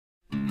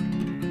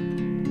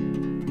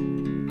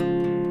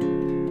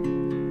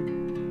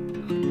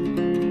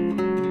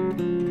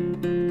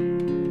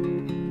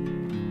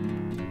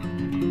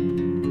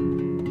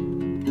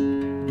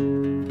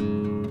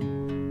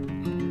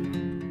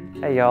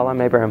Hey y'all,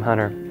 I'm Abraham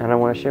Hunter, and I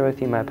want to share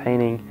with you my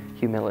painting,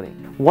 Humility.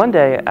 One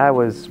day I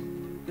was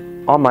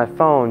on my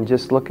phone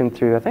just looking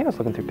through, I think I was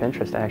looking through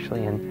Pinterest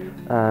actually,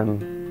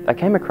 and I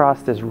came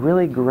across this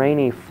really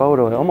grainy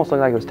photo. It almost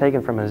looked like it was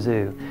taken from a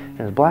zoo.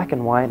 And it was black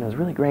and white, and it was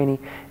really grainy,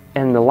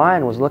 and the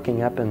lion was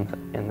looking up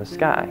in the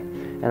sky.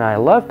 And I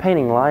love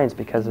painting lions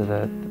because of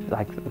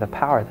the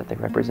power that they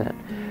represent.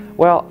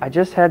 Well, I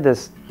just had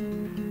this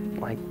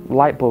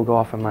light bulb go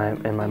off in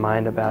my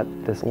mind about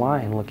this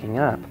lion looking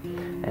up,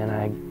 and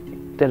I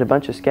did a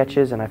bunch of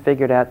sketches, and I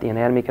figured out the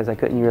anatomy because I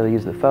couldn't really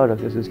use the photo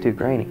because it was too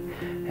grainy.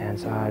 And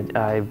so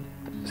I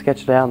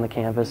sketched it out on the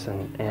canvas,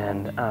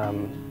 and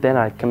then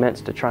I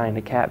commenced to trying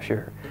to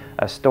capture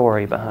a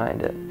story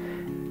behind it.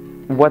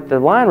 What the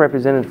lion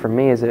represented for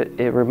me is it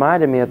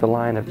reminded me of the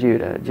Lion of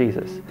Judah,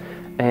 Jesus.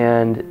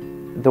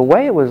 And the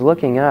way it was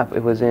looking up,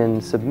 it was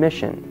in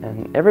submission.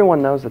 And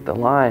everyone knows that the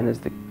lion is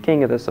the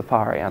king of the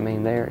safari. I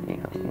mean,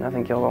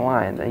 nothing kills a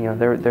lion.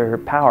 They're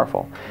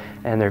powerful,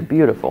 and they're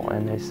beautiful,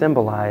 and they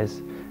symbolize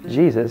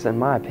Jesus, in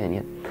my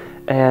opinion.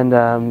 And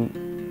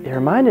it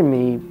reminded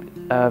me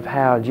of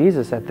how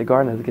Jesus at the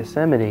Garden of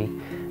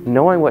Gethsemane,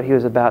 knowing what he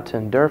was about to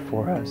endure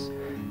for us,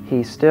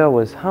 he still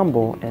was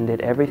humble and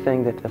did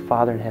everything that the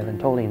Father in heaven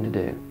told him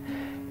to do,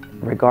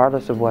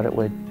 regardless of what it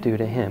would do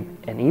to him.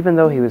 And even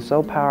though he was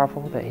so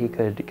powerful that he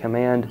could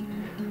command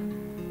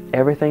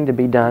everything to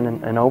be done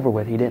and over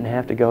with, he didn't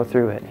have to go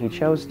through it. He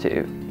chose to,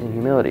 in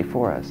humility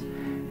for us.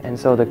 And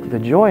so the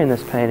joy in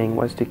this painting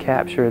was to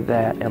capture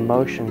that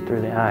emotion through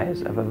the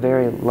eyes of a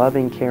very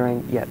loving,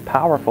 caring, yet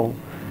powerful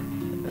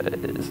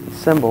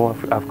symbol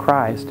of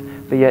Christ,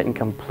 but yet in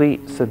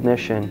complete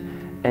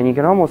submission. And you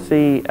can almost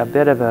see a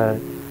bit of a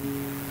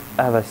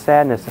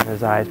sadness in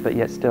his eyes, but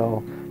yet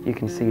still you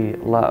can see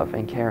love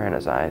and care in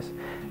his eyes.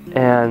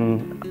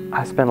 And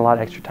I spent a lot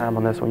of extra time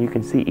on this one. You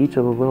can see each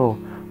of the little,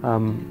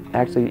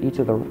 actually each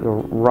of the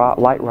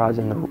light rods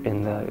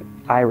in the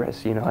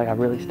iris. I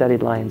really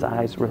studied lion's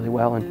eyes really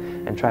well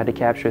and tried to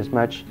capture as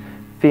much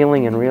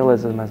feeling and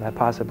realism as I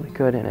possibly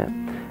could in it.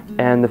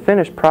 And the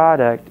finished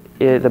product,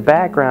 the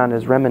background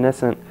is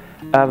reminiscent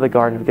of the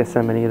Garden of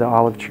Gethsemane, the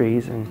olive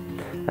trees,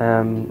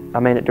 and I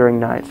made it during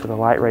night so the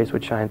light rays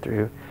would shine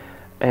through.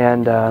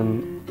 And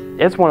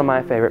it's one of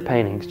my favorite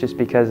paintings just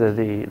because of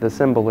the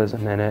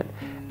symbolism in it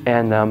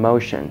and the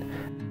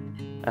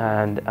emotion.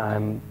 And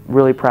I'm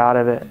really proud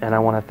of it, and I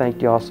want to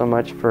thank you all so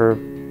much for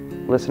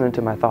listening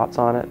to my thoughts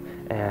on it,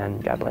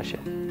 and God bless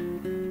you.